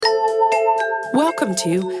Welcome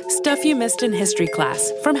to Stuff You Missed in History Class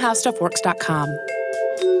from HowStuffWorks.com.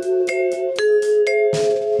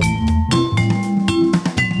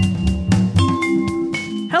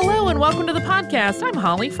 Hello and welcome to the podcast. I'm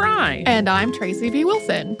Holly Fry. And I'm Tracy V.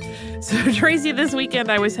 Wilson. So, Tracy, this weekend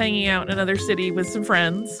I was hanging out in another city with some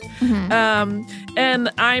friends. And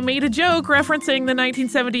I made a joke referencing the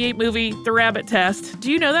 1978 movie, The Rabbit Test.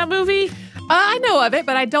 Do you know that movie? I know of it,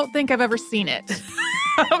 but I don't think I've ever seen it.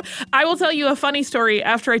 I will tell you a funny story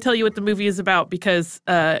after I tell you what the movie is about because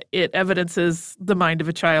it evidences the mind of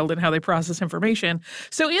a child and how they process information.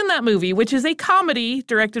 So in that movie, which is a comedy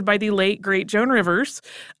directed by the late, great Joan Rivers,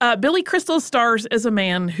 Billy Crystal stars as a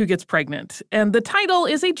man who gets pregnant. And the title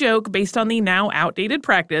is a joke based on the now outdated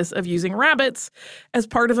practice of using rabbits as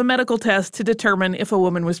part of a medical test to determine if a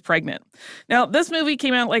woman was pregnant. Now, this movie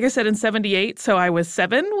came out, like I said, in 78, so I was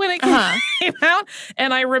 7 when it came out.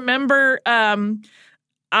 And I remember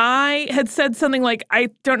I had said something like, I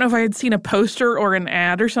don't know if I had seen a poster or an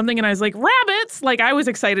ad or something, and I was like, rabbits! Like, I was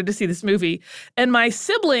excited to see this movie. And my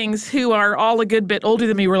siblings, who are all a good bit older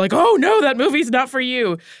than me, were like, oh, no, that movie's not for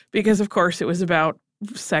you. Because, of course, it was about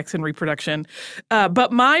sex and reproduction.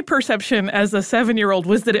 But my perception as a 7-year-old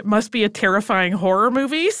was that it must be a terrifying horror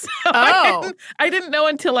movie. So I didn't know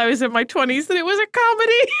until I was in my 20s that it was a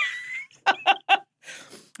comedy.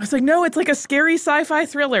 I was like, no, it's like a scary sci-fi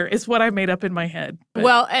thriller is what I made up in my head. But.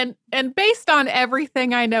 Well, and based on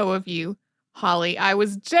everything I know of you, Holly, I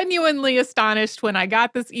was genuinely astonished when I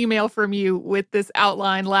got this email from you with this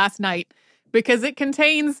outline last night because it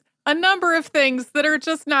contains a number of things that are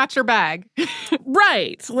just not your bag.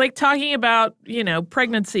 Right. Like talking about,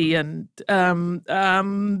 pregnancy and we're going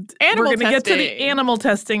to get to the animal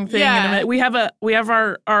testing thing in a minute. We have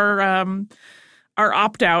our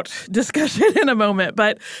opt-out discussion in a moment.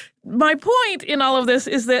 But my point in all of this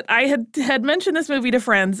is that I had mentioned this movie to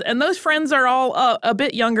friends, and those friends are all a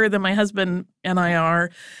bit younger than my husband and I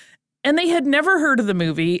are, and they had never heard of the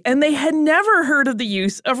movie, and they had never heard of the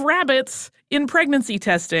use of rabbits in pregnancy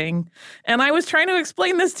testing. And I was trying to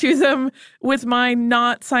explain this to them with my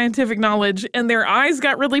not scientific knowledge, and their eyes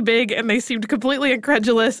got really big, and they seemed completely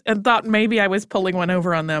incredulous and thought maybe I was pulling one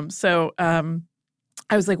over on them. So,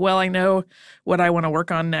 I was like, well, I know what I want to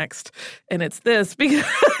work on next, and it's this because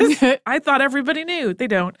I thought everybody knew. They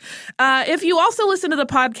don't. If you also listen to the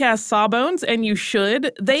podcast Sawbones, and you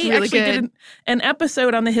should, they really actually did an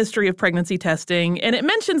episode on the history of pregnancy testing, and it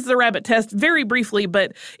mentions the rabbit test very briefly,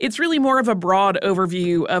 but it's really more of a broad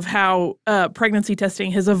overview of how pregnancy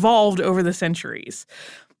testing has evolved over the centuries.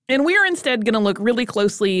 And we are instead going to look really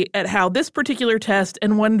closely at how this particular test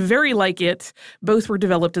and one very like it both were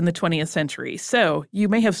developed in the 20th century. So you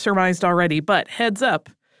may have surmised already, but heads up,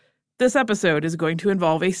 this episode is going to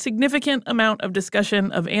involve a significant amount of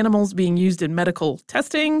discussion of animals being used in medical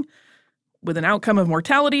testing with an outcome of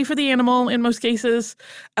mortality for the animal in most cases.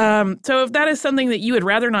 So if that is something that you would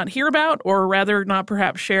rather not hear about or rather not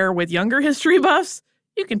perhaps share with younger history buffs,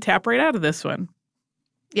 you can tap right out of this one.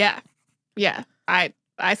 Yeah.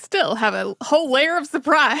 I still have a whole layer of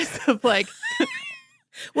surprise of like...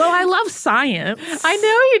 Well, I love science. I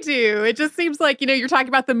know you do. It just seems like, you're talking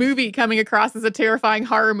about the movie coming across as a terrifying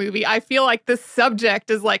horror movie. I feel like the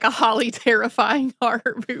subject is like a Holly terrifying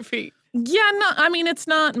horror movie. Yeah, no, I mean, it's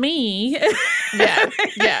not me. Yeah.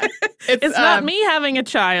 It's not me having a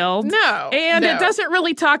child. No. And it doesn't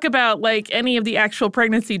really talk about, like, any of the actual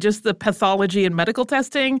pregnancy, just the pathology and medical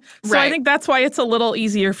testing. So I think that's why it's a little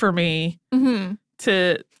easier for me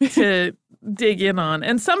to dig in on.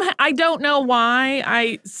 And somehow, I don't know why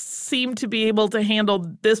I seem to be able to handle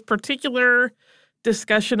this particular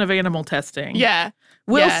discussion of animal testing. Yeah.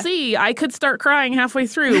 We'll see. I could start crying halfway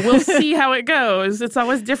through. We'll see how it goes. It's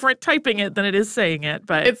always different typing it than it is saying it.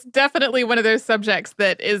 But it's definitely one of those subjects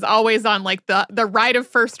that is always on like the right of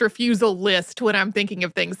first refusal list when I'm thinking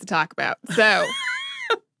of things to talk about. So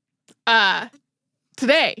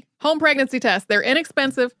today, home pregnancy tests. They're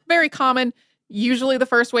inexpensive, very common. Usually the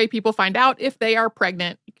first way people find out if they are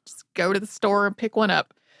pregnant. You can just go to the store and pick one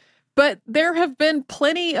up. But there have been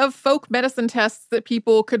plenty of folk medicine tests that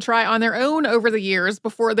people could try on their own over the years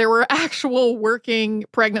before there were actual working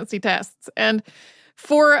pregnancy tests. And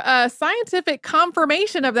for a scientific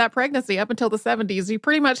confirmation of that pregnancy up until the 70s, you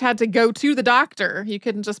pretty much had to go to the doctor. You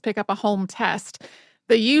couldn't just pick up a home test.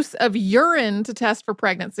 The use of urine to test for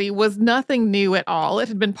pregnancy was nothing new at all. It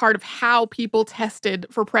had been part of how people tested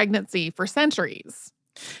for pregnancy for centuries.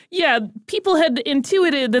 Yeah, people had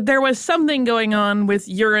intuited that there was something going on with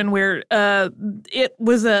urine where it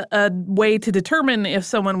was a way to determine if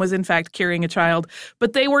someone was in fact carrying a child,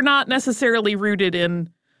 but they were not necessarily rooted in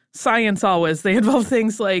science always. They involved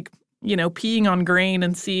things like, peeing on grain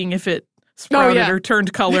and seeing if it sprouted or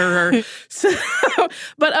turned color.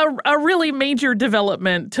 But a really major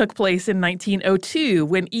development took place in 1902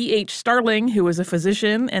 when E.H. Starling, who was a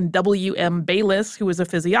physician, and W.M. Bayliss, who was a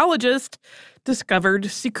physiologist, discovered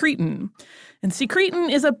secretin. And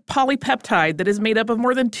secretin is a polypeptide that is made up of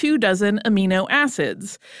more than 24 amino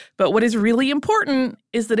acids. But what is really important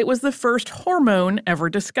is that it was the first hormone ever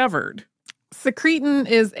discovered. Secretin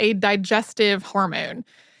is a digestive hormone.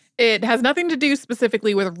 It has nothing to do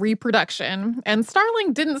specifically with reproduction, and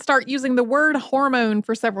Starling didn't start using the word hormone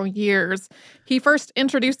for several years. He first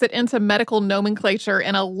introduced it into medical nomenclature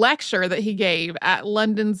in a lecture that he gave at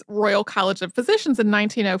London's Royal College of Physicians in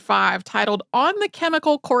 1905, titled On the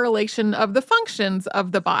Chemical Correlation of the Functions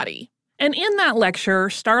of the Body. And in that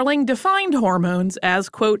lecture, Starling defined hormones as,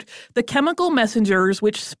 quote, the chemical messengers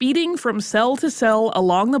which, speeding from cell to cell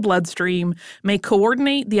along the bloodstream, may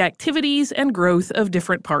coordinate the activities and growth of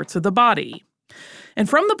different parts of the body. And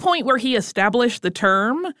from the point where he established the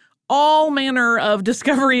term, all manner of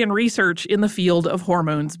discovery and research in the field of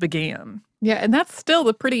hormones began. Yeah, and that's still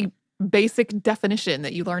the pretty basic definition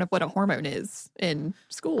that you learn of what a hormone is in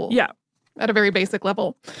school. Yeah. At a very basic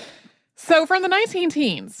level. So from the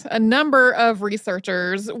 19-teens, a number of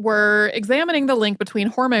researchers were examining the link between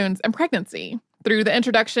hormones and pregnancy through the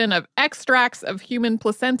introduction of extracts of human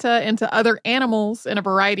placenta into other animals in a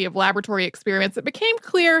variety of laboratory experiments. It became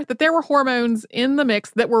clear that there were hormones in the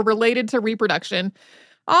mix that were related to reproduction.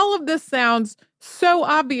 All of this sounds so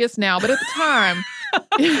obvious now, but at the time...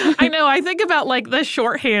 I know. I think about like the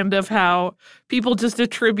shorthand of how people just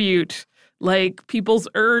attribute like people's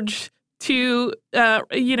urge to,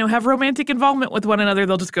 have romantic involvement with one another.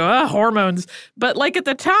 They'll just go, hormones. But like at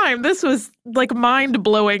the time, this was like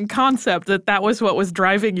mind-blowing concept that was what was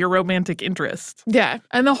driving your romantic interest. Yeah.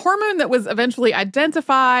 And the hormone that was eventually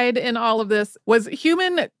identified in all of this was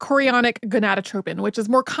human chorionic gonadotropin, which is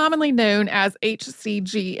more commonly known as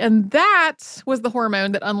HCG. And that was the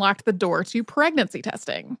hormone that unlocked the door to pregnancy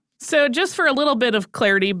testing. So just for a little bit of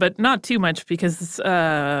clarity, but not too much because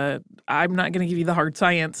I'm not going to give you the hard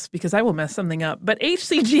science because I will mess something up. But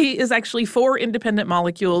HCG is actually 4 independent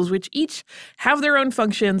molecules which each have their own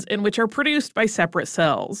functions and which are produced by separate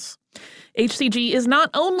cells. HCG is not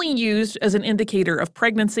only used as an indicator of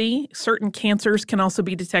pregnancy. Certain cancers can also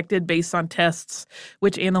be detected based on tests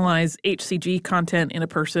which analyze HCG content in a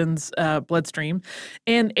person's bloodstream.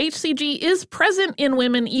 And HCG is present in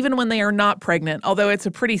women even when they are not pregnant, although it's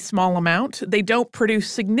a pretty small amount. They don't produce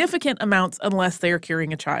significant amounts unless they are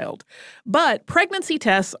carrying a child. But pregnancy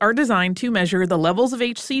tests are designed to measure the levels of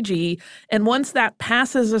HCG, and once that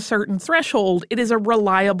passes a certain threshold, it is a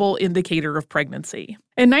reliable indicator of pregnancy.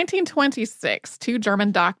 In 1926, 2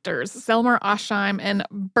 German doctors, Selmer Aschheim and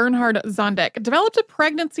Bernhard Zondek, developed a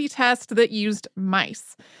pregnancy test that used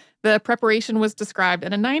mice. The preparation was described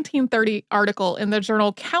in a 1930 article in the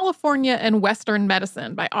journal California and Western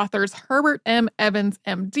Medicine by authors Herbert M. Evans,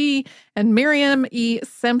 M.D., and Miriam E.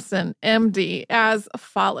 Simpson, M.D., as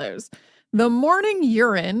follows. The morning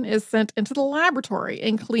urine is sent into the laboratory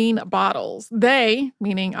in clean bottles. They,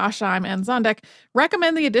 meaning Aschheim and Zondek,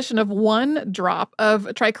 recommend the addition of 1 drop of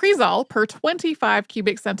tricresol per 25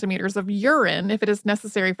 cubic centimeters of urine if it is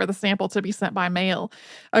necessary for the sample to be sent by mail.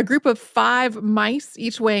 A group of 5 mice,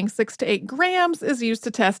 each weighing 6 to 8 grams, is used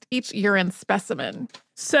to test each urine specimen.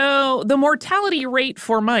 So the mortality rate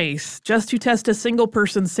for mice, just to test a single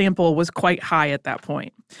person's sample, was quite high at that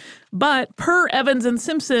point. But per Evans and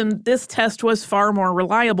Simpson, this test was far more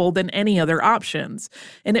reliable than any other options,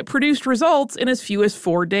 and it produced results in as few as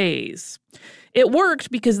 4 days. It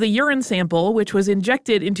worked because the urine sample, which was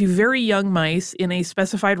injected into very young mice in a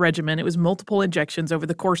specified regimen, it was multiple injections over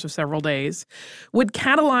the course of several days, would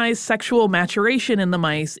catalyze sexual maturation in the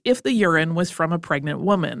mice if the urine was from a pregnant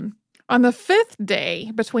woman. On the 5th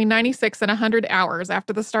day, between 96 and 100 hours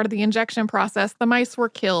after the start of the injection process, the mice were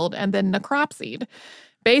killed and then necropsied.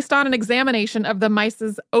 Based on an examination of the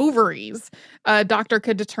mice's ovaries, a doctor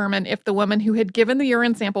could determine if the woman who had given the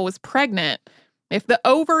urine sample was pregnant. If the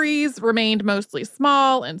ovaries remained mostly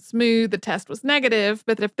small and smooth, the test was negative,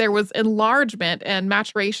 but if there was enlargement and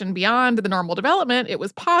maturation beyond the normal development, it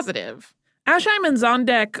was positive. Aschheim and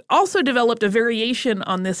Zondek also developed a variation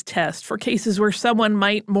on this test for cases where someone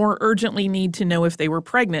might more urgently need to know if they were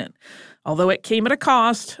pregnant, although it came at a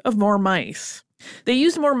cost of more mice. They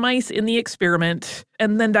used more mice in the experiment,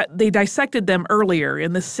 and then they dissected them earlier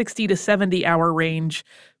in the 60 to 70 hour range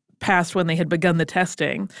past when they had begun the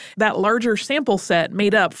testing. That larger sample set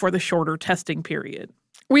made up for the shorter testing period.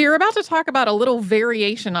 We are about to talk about a little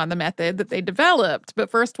variation on the method that they developed, but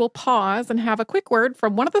first we'll pause and have a quick word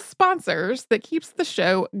from one of the sponsors that keeps the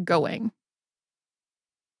show going.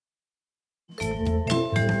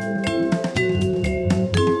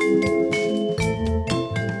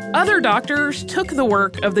 Other doctors took the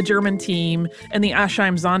work of the German team and the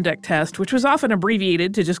Aschheim-Zondek test, which was often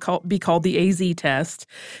abbreviated to just be called the AZ test,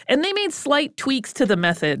 and they made slight tweaks to the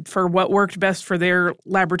method for what worked best for their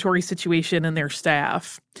laboratory situation and their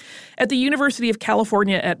staff. At the University of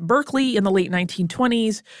California at Berkeley in the late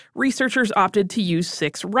 1920s, researchers opted to use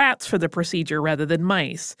 6 rats for the procedure rather than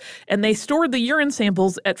mice, and they stored the urine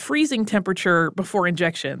samples at freezing temperature before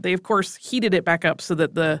injection. They, of course, heated it back up so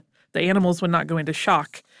that the animals would not go into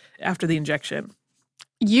shock after the injection.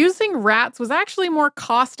 Using rats was actually more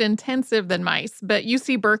cost-intensive than mice, but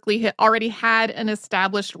UC Berkeley already had an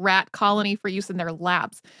established rat colony for use in their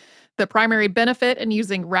labs. The primary benefit in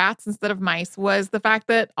using rats instead of mice was the fact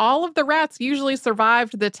that all of the rats usually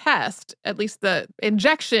survived the test, at least the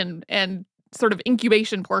injection and sort of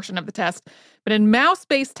incubation portion of the test. But in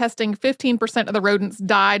mouse-based testing, 15% of the rodents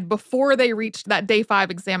died before they reached that day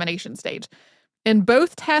 5 examination stage. In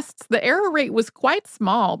both tests, the error rate was quite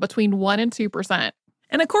small, between 1% and 2%.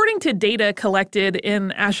 And according to data collected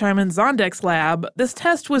in Aschheim and Zondek's lab, this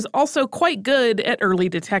test was also quite good at early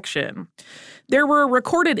detection. There were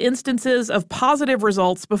recorded instances of positive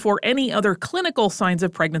results before any other clinical signs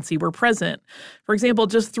of pregnancy were present. For example,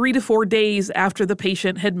 just 3 to 4 days after the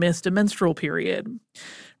patient had missed a menstrual period.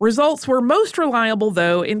 Results were most reliable,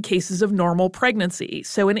 though, in cases of normal pregnancy.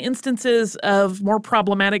 So in instances of more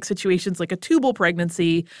problematic situations like a tubal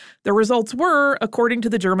pregnancy, the results were, according to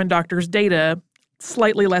the German doctor's data,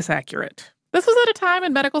 slightly less accurate. This was at a time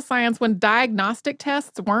in medical science when diagnostic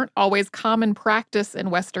tests weren't always common practice in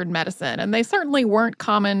Western medicine, and they certainly weren't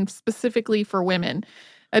common specifically for women.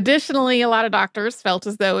 Additionally, a lot of doctors felt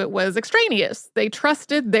as though it was extraneous. They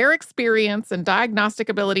trusted their experience and diagnostic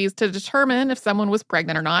abilities to determine if someone was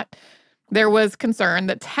pregnant or not. There was concern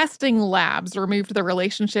that testing labs removed the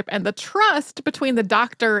relationship and the trust between the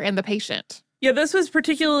doctor and the patient. Yeah, this was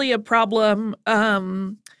particularly a problem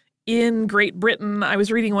in Great Britain. I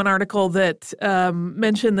was reading one article that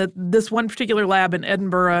mentioned that this one particular lab in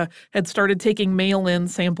Edinburgh had started taking mail-in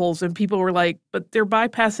samples, and people were like, but they're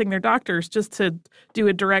bypassing their doctors just to do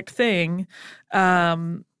a direct thing.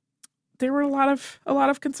 There were a lot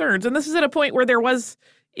of concerns. And this is at a point where there was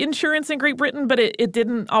insurance in Great Britain, but it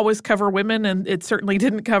didn't always cover women, and it certainly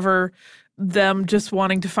didn't cover them just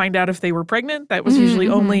wanting to find out if they were pregnant. That was usually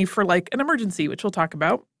only for like an emergency, which we'll talk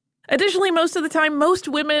about. Additionally, most of the time, most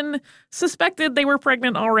women suspected they were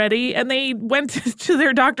pregnant already, and they went to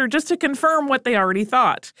their doctor just to confirm what they already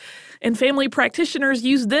thought. And family practitioners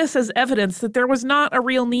used this as evidence that there was not a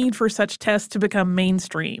real need for such tests to become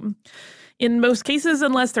mainstream. In most cases,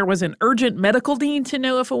 unless there was an urgent medical need to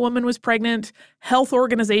know if a woman was pregnant, health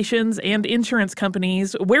organizations and insurance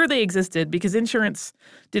companies, where they existed, because insurance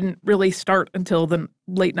didn't really start until the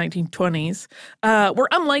late 1920s, were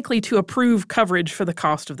unlikely to approve coverage for the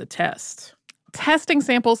cost of the test. Testing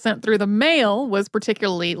samples sent through the mail was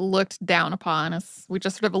particularly looked down upon, as we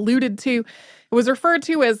just sort of alluded to. It was referred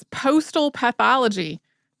to as postal pathology.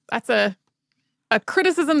 That's a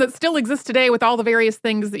criticism that still exists today with all the various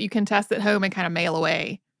things that you can test at home and kind of mail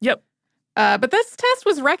away. Yep. But this test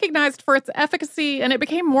was recognized for its efficacy, and it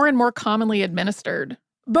became more and more commonly administered.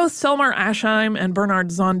 Both Selmar Aschheim and Bernhard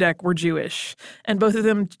Zondek were Jewish, and both of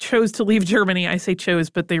them chose to leave Germany. I say chose,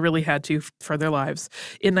 but they really had to for their lives.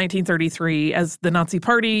 In 1933, as the Nazi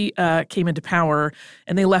Party came into power,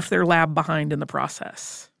 and they left their lab behind in the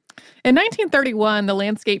process. In 1931, the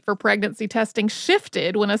landscape for pregnancy testing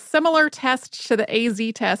shifted when a similar test to the AZ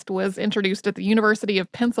test was introduced at the University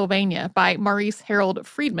of Pennsylvania by Maurice Harold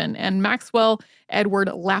Friedman and Maxwell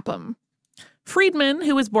Edward Lapham. Friedman,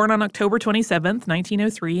 who was born on October 27,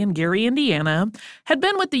 1903 in Gary, Indiana, had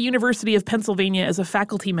been with the University of Pennsylvania as a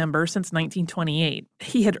faculty member since 1928.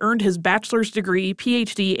 He had earned his bachelor's degree,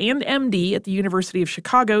 PhD, and MD at the University of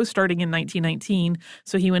Chicago starting in 1919,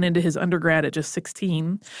 so he went into his undergrad at just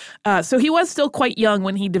 16. So he was still quite young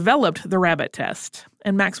when he developed the rabbit test.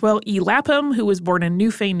 And Maxwell E. Lapham, who was born in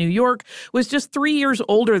Newfane, New York, was just 3 years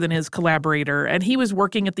older than his collaborator, and he was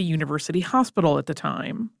working at the University Hospital at the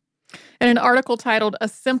time. In an article titled A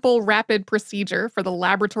Simple Rapid Procedure for the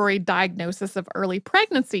Laboratory Diagnosis of Early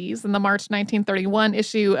Pregnancies in the March 1931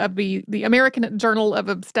 issue of the American Journal of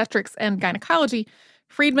Obstetrics and Gynecology,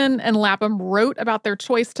 Friedman and Lapham wrote about their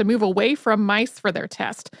choice to move away from mice for their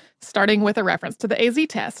test, starting with a reference to the AZ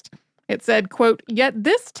test. It said, quote, "Yet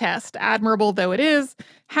this test, admirable though it is,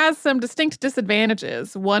 has some distinct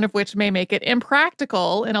disadvantages, one of which may make it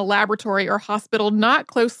impractical in a laboratory or hospital not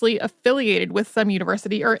closely affiliated with some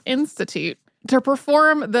university or institute." To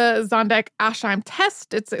perform the Zondek-Asheim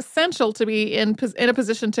test, it's essential to be in a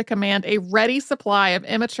position to command a ready supply of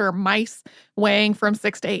immature mice weighing from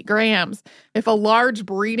 6 to 8 grams. If a large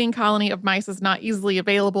breeding colony of mice is not easily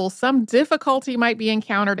available, some difficulty might be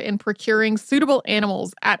encountered in procuring suitable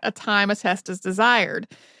animals at a time a test is desired.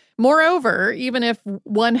 Moreover, even if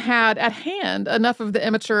one had at hand enough of the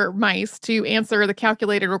immature mice to answer the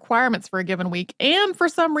calculated requirements for a given week, and for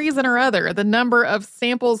some reason or other, the number of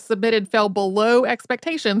samples submitted fell below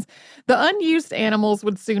expectations, the unused animals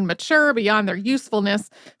would soon mature beyond their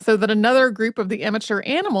usefulness, so that another group of the immature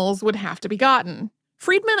animals would have to be gotten.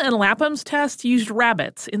 Friedman and Lapham's test used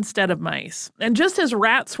rabbits instead of mice. And just as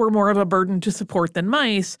rats were more of a burden to support than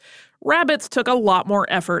mice, rabbits took a lot more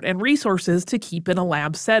effort and resources to keep in a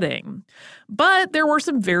lab setting. But there were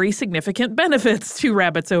some very significant benefits to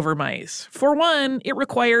rabbits over mice. For one, it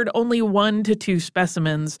required only 1 to 2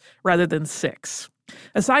 specimens rather than 6.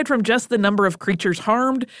 Aside from just the number of creatures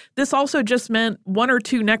harmed, this also just meant 1 or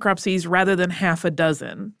 2 necropsies rather than half a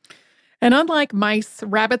dozen. And unlike mice,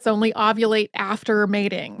 rabbits only ovulate after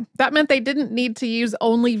mating. That meant they didn't need to use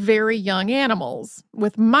only very young animals.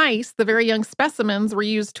 With mice, the very young specimens were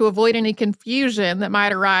used to avoid any confusion that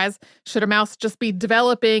might arise should a mouse just be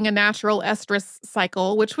developing a natural estrus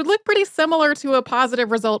cycle, which would look pretty similar to a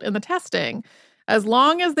positive result in the testing. As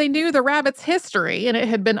long as they knew the rabbit's history and it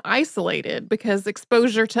had been isolated because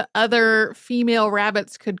exposure to other female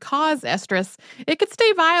rabbits could cause estrus, it could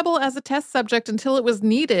stay viable as a test subject until it was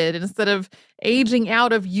needed instead of aging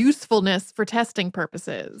out of usefulness for testing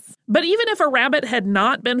purposes. But even if a rabbit had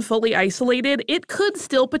not been fully isolated, it could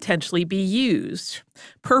still potentially be used.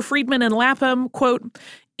 Per Friedman and Lapham, quote,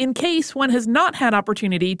 in case one has not had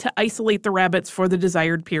opportunity to isolate the rabbits for the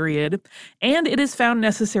desired period, and it is found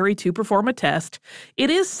necessary to perform a test, it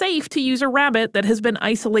is safe to use a rabbit that has been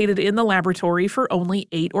isolated in the laboratory for only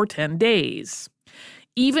 8 or 10 days.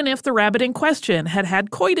 Even if the rabbit in question had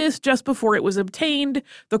had coitus just before it was obtained,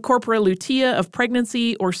 the corpora lutea of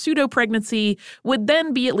pregnancy or pseudopregnancy would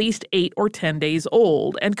then be at least 8 or 10 days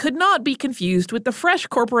old and could not be confused with the fresh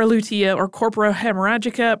corpora lutea or corpora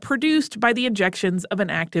hemorrhagica produced by the injections of an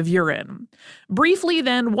active urine. Briefly,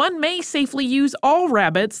 then, one may safely use all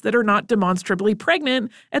rabbits that are not demonstrably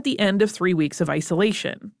pregnant at the end of 3 weeks of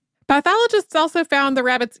isolation. Pathologists also found the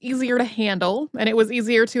rabbits easier to handle, and it was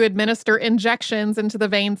easier to administer injections into the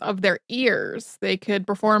veins of their ears. They could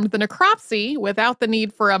perform the necropsy without the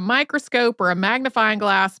need for a microscope or a magnifying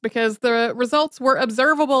glass because the results were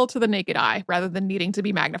observable to the naked eye rather than needing to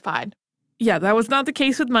be magnified. Yeah, that was not the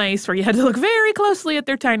case with mice, where you had to look very closely at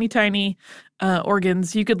their tiny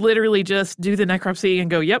organs. You could literally just do the necropsy and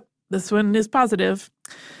go, yep, this one is positive.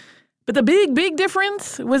 But the big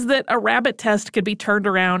difference was that a rabbit test could be turned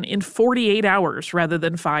around in 48 hours rather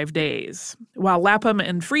than 5 days. While Lapham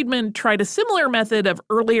and Friedman tried a similar method of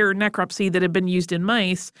earlier necropsy that had been used in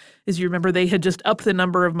mice, as you remember, they had just upped the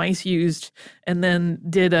number of mice used and then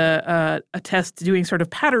did a test doing sort of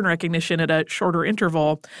pattern recognition at a shorter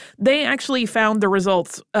interval. They actually found the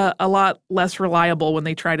results a lot less reliable when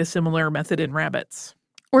they tried a similar method in rabbits.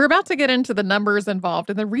 We're about to get into the numbers involved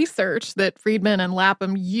in the research that Friedman and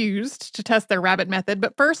Lapham used to test their rabbit method,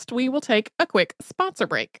 but first we will take a quick sponsor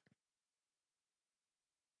break.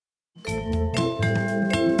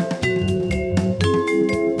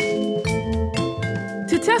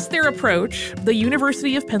 To test their approach, the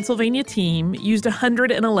University of Pennsylvania team used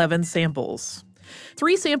 111 samples.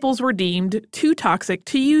 3 samples were deemed too toxic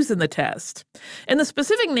to use in the test. And the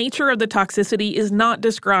specific nature of the toxicity is not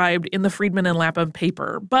described in the Friedman and Lapham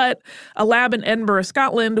paper, but a lab in Edinburgh,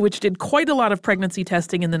 Scotland, which did quite a lot of pregnancy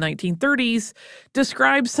testing in the 1930s,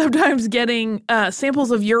 describes sometimes getting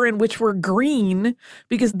samples of urine which were green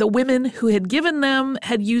because the women who had given them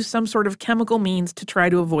had used some sort of chemical means to try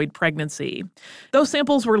to avoid pregnancy. Those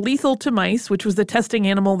samples were lethal to mice, which was the testing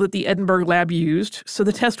animal that the Edinburgh lab used, so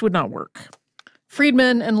the test would not work.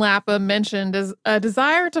 Friedman and Lapham mentioned as a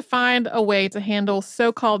desire to find a way to handle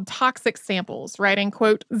so-called toxic samples, writing,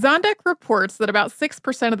 quote, Zondek reports that about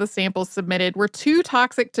 6% of the samples submitted were too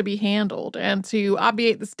toxic to be handled, and to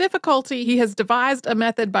obviate this difficulty, he has devised a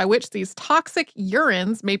method by which these toxic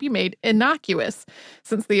urines may be made innocuous.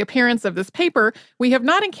 Since the appearance of this paper, we have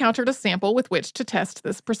not encountered a sample with which to test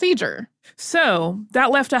this procedure. So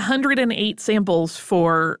that left 108 samples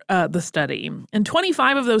for the study, and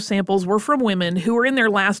 25 of those samples were from women who were in their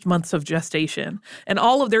last months of gestation, and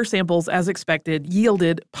all of their samples, as expected,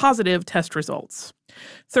 yielded positive test results.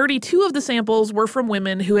 32 of the samples were from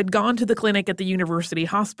women who had gone to the clinic at the university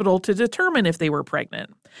hospital to determine if they were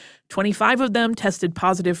pregnant. 25 of them tested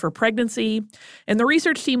positive for pregnancy, and the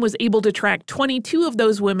research team was able to track 22 of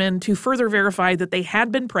those women to further verify that they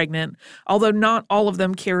had been pregnant, although not all of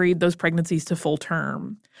them carried those pregnancies to full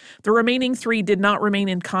term. The remaining 3 did not remain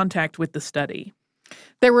in contact with the study.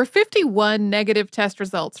 There were 51 negative test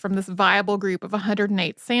results from this viable group of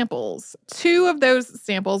 108 samples. 2 of those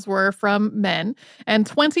samples were from men, and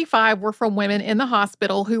 25 were from women in the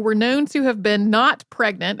hospital who were known to have been not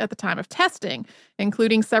pregnant at the time of testing,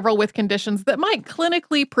 including several with conditions that might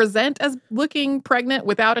clinically present as looking pregnant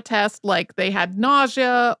without a test, like they had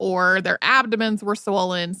nausea or their abdomens were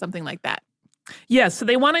swollen, something like that. Yes, so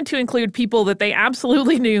they wanted to include people that they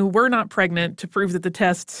absolutely knew were not pregnant to prove that the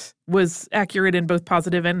test was accurate in both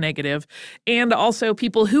positive and negative, and also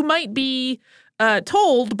people who might be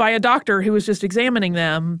told by a doctor who was just examining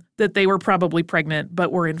them that they were probably pregnant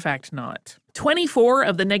but were in fact not. 24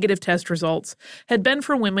 of the negative test results had been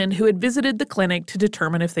from women who had visited the clinic to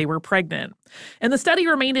determine if they were pregnant. And the study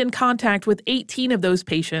remained in contact with 18 of those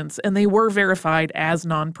patients, and they were verified as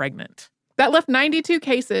non-pregnant. That left 92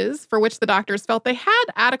 cases for which the doctors felt they had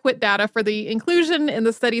adequate data for the inclusion in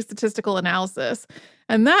the study's statistical analysis.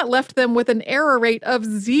 And that left them with an error rate of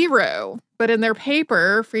 0. But in their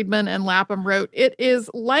paper, Friedman and Lapham wrote, it is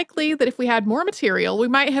likely that if we had more material, we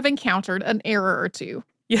might have encountered an error or 2.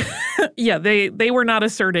 Yeah, they were not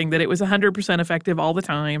asserting that it was 100% effective all the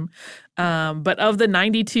time. But of the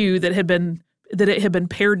 92 that it had been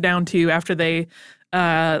pared down to after they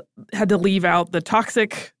had to leave out the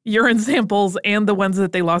toxic urine samples and the ones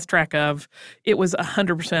that they lost track of, it was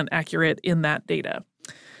 100% accurate in that data.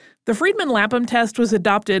 The Friedman-Lapham test was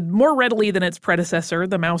adopted more readily than its predecessor,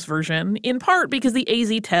 the mouse version, in part because the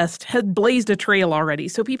AZ test had blazed a trail already.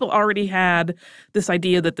 So people already had this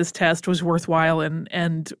idea that this test was worthwhile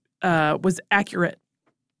and was accurate.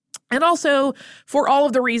 And also for all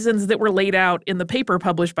of the reasons that were laid out in the paper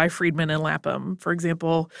published by Friedman and Lapham. For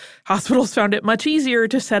example, hospitals found it much easier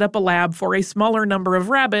to set up a lab for a smaller number of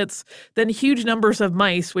rabbits than huge numbers of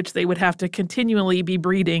mice, which they would have to continually be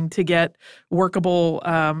breeding to get workable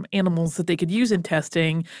animals that they could use in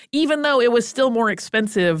testing, even though it was still more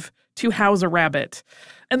expensive to house a rabbit.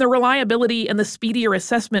 And the reliability and the speedier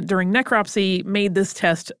assessment during necropsy made this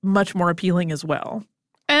test much more appealing as well.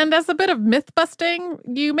 And as a bit of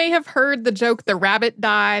myth-busting, you may have heard the joke, the rabbit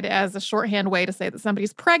died, as a shorthand way to say that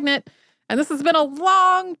somebody's pregnant. And this has been a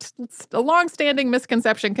long-standing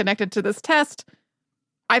misconception connected to this test.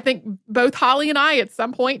 I think both Holly and I at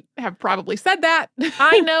some point have probably said that.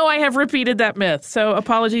 I know I have repeated that myth, so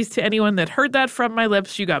apologies to anyone that heard that from my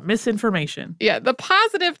lips. You got misinformation. Yeah, the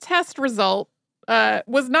positive test result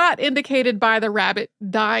was not indicated by the rabbit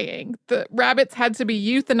dying. The rabbits had to be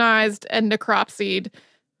euthanized and necropsied.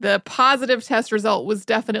 The positive test result was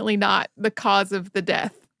definitely not the cause of the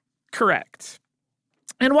death. Correct.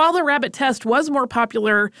 And while the rabbit test was more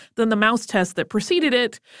popular than the mouse test that preceded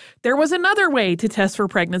it, there was another way to test for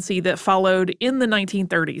pregnancy that followed in the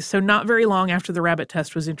 1930s, so not very long after the rabbit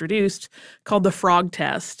test was introduced, called the frog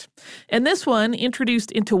test. And this one,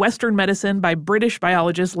 introduced into Western medicine by British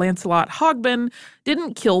biologist Lancelot Hogben,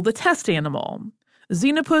 didn't kill the test animal.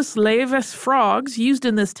 Xenopus laevis frogs used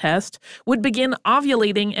in this test would begin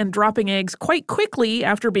ovulating and dropping eggs quite quickly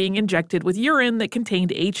after being injected with urine that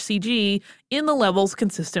contained HCG in the levels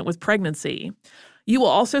consistent with pregnancy. You will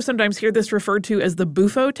also sometimes hear this referred to as the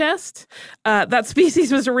Bufo test. That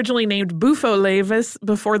species was originally named Bufo laevis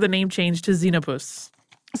before the name changed to Xenopus.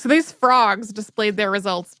 So these frogs displayed their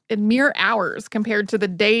results in mere hours compared to the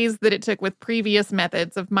days that it took with previous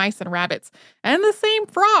methods of mice and rabbits. And the same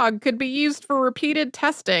frog could be used for repeated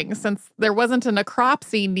testing since there wasn't a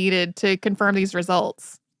necropsy needed to confirm these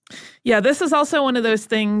results. Yeah, this is also one of those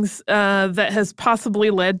things that has possibly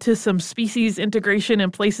led to some species integration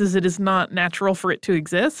in places it is not natural for it to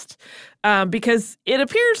exist, because it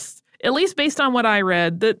appears, at least based on what I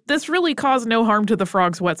read, that this really caused no harm to the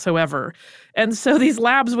frogs whatsoever. And so these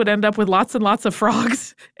labs would end up with lots and lots of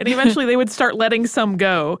frogs, and eventually they would start letting some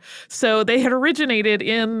go. So they had originated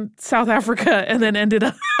in South Africa and then ended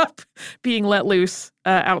up being let loose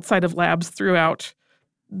outside of labs throughout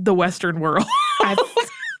the Western world.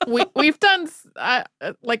 We've done,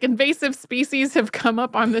 like, invasive species have come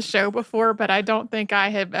up on the show before, but I don't think I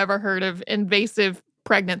have ever heard of invasive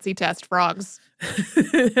pregnancy test frogs.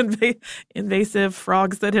 Invasive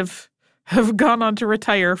frogs that have have gone on to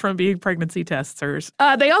retire from being pregnancy testers.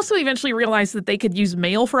 They also eventually realized that they could use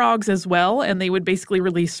male frogs as well, and they would basically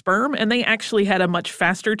release sperm, and they actually had a much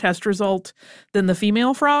faster test result than the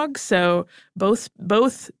female frogs. So both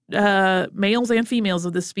males and females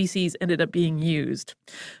of this species ended up being used.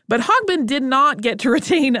 But Hogben did not get to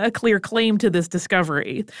retain a clear claim to this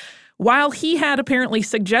discovery. While he had apparently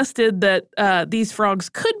suggested that these frogs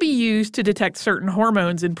could be used to detect certain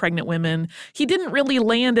hormones in pregnant women, he didn't really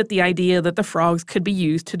land at the idea that the frogs could be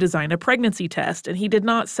used to design a pregnancy test, and he did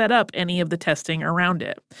not set up any of the testing around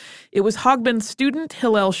it. It was Hogben's student,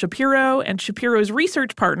 Hillel Shapiro, and Shapiro's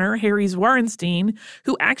research partner, Harry Zwarenstein,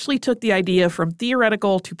 who actually took the idea from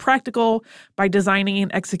theoretical to practical by designing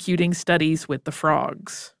and executing studies with the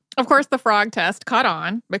frogs. Of course, the frog test caught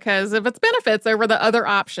on because of its benefits over the other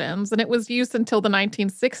options, and it was used until the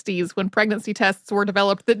 1960s when pregnancy tests were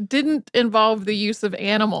developed that didn't involve the use of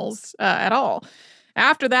animals at all.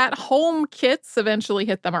 After that, home kits eventually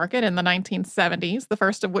hit the market in the 1970s, the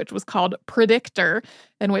first of which was called Predictor,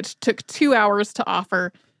 and which took 2 hours to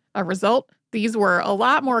offer a result. These were a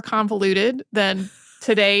lot more convoluted than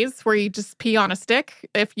today's, where you just pee on a stick.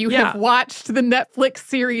 If you have watched the Netflix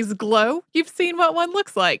series Glow, you've seen what one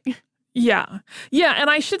looks like. Yeah. And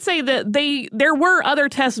I should say that there were other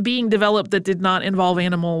tests being developed that did not involve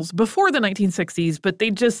animals before the 1960s, but they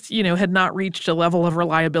just, had not reached a level of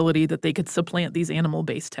reliability that they could supplant these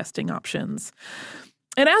animal-based testing options.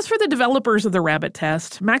 And as for the developers of the rabbit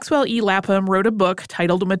test, Maxwell E. Lapham wrote a book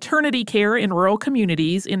titled Maternity Care in Rural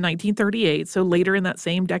Communities in 1938, so later in that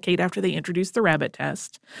same decade after they introduced the rabbit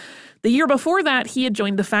test. The year before that, he had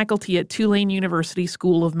joined the faculty at Tulane University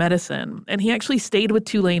School of Medicine, and he actually stayed with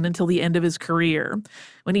Tulane until the end of his career.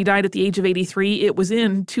 When he died at the age of 83, it was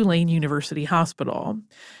in Tulane University Hospital.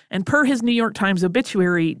 And per his New York Times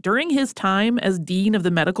obituary, during his time as dean of the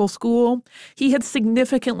medical school, he had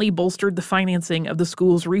significantly bolstered the financing of the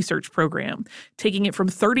school's research program, taking it from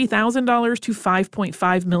 $30,000 to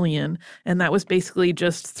 $5.5 million, and that was basically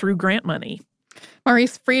just through grant money.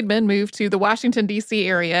 Maurice Friedman moved to the Washington, D.C.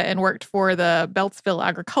 area and worked for the Beltsville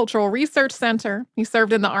Agricultural Research Center. He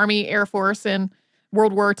served in the Army Air Force in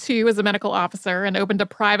World War II as a medical officer and opened a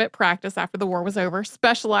private practice after the war was over,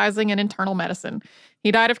 specializing in internal medicine.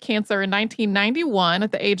 He died of cancer in 1991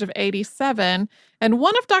 at the age of 87, and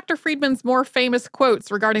one of Dr. Friedman's more famous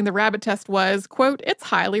quotes regarding the rabbit test was, quote, "It's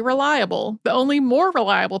highly reliable. The only more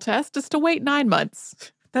reliable test is to wait 9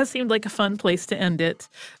 months." That seemed like a fun place to end it.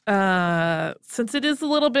 Since it is a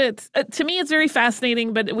little bit, to me, it's very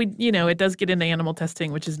fascinating, but it does get into animal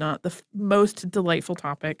testing, which is not the most delightful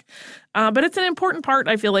topic. But it's an important part,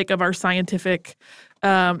 I feel like, of our scientific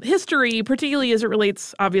history, particularly as it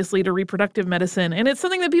relates, obviously, to reproductive medicine. And it's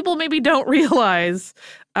something that people maybe don't realize,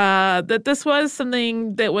 that this was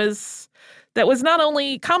something that was not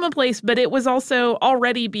only commonplace, but it was also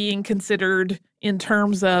already being considered in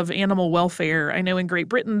terms of animal welfare. I know in Great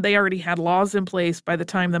Britain, they already had laws in place by the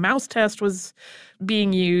time the mouse test was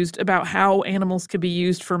being used about how animals could be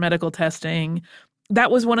used for medical testing. That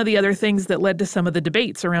was one of the other things that led to some of the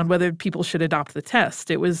debates around whether people should adopt the test.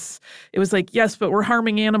 It was like, yes, but we're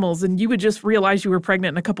harming animals, and you would just realize you were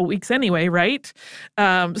pregnant in a couple weeks anyway, right?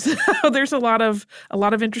 So there's a lot of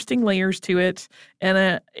interesting layers to it,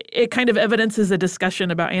 and it kind of evidences a discussion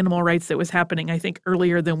about animal rights that was happening, I think,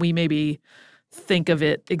 earlier than we maybe think of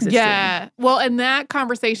it existing. Yeah. Well, and that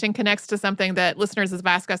conversation connects to something that listeners have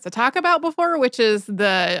asked us to talk about before, which is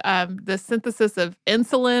the synthesis of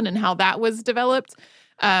insulin and how that was developed,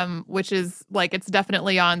 which is it's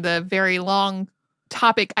definitely on the very long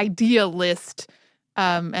topic idea list,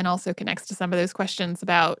 and also connects to some of those questions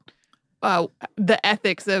about the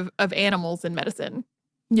ethics of animals in medicine.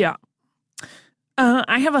 Yeah.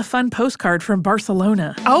 I have a fun postcard from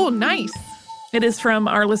Barcelona. Oh, nice. It is from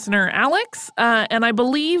our listener, Alex, and I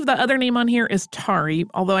believe the other name on here is Tari,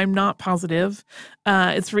 although I'm not positive.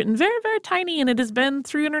 It's written very, very tiny, and it has been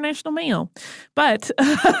through international mail. But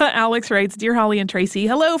Alex writes, "Dear Holly and Tracy,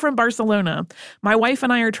 hello from Barcelona. My wife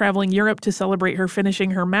and I are traveling Europe to celebrate her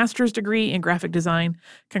finishing her master's degree in graphic design.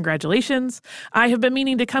 Congratulations. I have been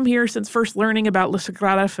meaning to come here since first learning about La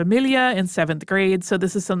Sagrada Familia in 7th grade, so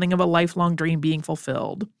this is something of a lifelong dream being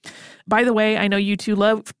fulfilled. By the way, I know you two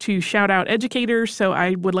love to shout out educators, so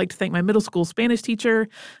I would like to thank my middle school Spanish teacher,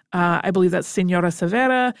 I believe that's Senora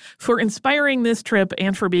Severa, for inspiring this trip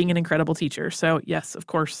and for being an incredible teacher." So yes, of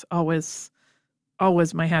course, always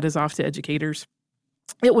my hat is off to educators.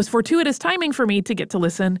 It was fortuitous timing for me to get to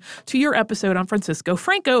listen to your episode on Francisco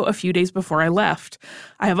Franco a few days before I left.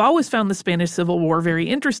 I have always found the Spanish Civil War very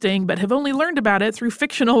interesting, but have only learned about it through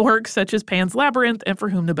fictional works such as Pan's Labyrinth and For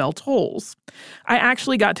Whom the Bell Tolls. I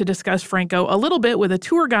actually got to discuss Franco a little bit with a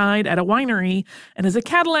tour guide at a winery, and as a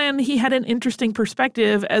Catalan, he had an interesting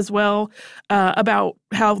perspective as well about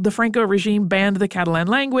how the Franco regime banned the Catalan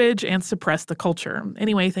language and suppressed the culture.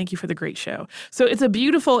 Anyway, thank you for the great show. So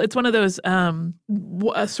it's one of those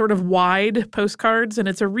sort of wide postcards, and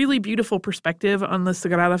it's a really beautiful perspective on the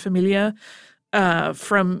Sagrada Familia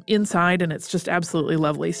from inside, and it's just absolutely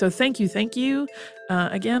lovely. So thank you.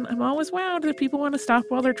 Again, I'm always wowed that people want to stop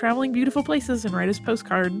while they're traveling beautiful places and write us a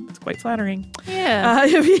postcard. It's quite flattering. Yeah.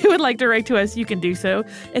 If you would like to write to us, you can do so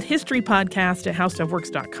at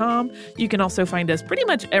historypodcast@howstuffworks.com. You can also find us pretty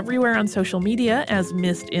much everywhere on social media as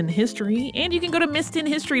Missed in History, and you can go to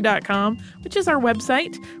missedinhistory.com, which is our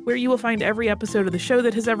website, where you will find every episode of the show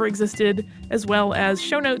that has ever existed, as well as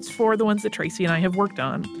show notes for the ones that Tracy and I have worked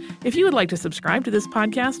on. If you would like to subscribe to this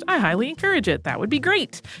podcast, I highly encourage it. That would be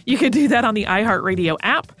great. You can do that on the iHeartRadio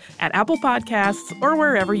app, at Apple Podcasts, or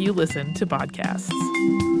wherever you listen to podcasts.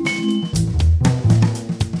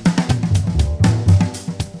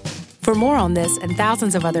 For more on this and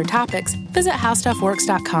thousands of other topics, visit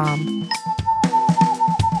howstuffworks.com.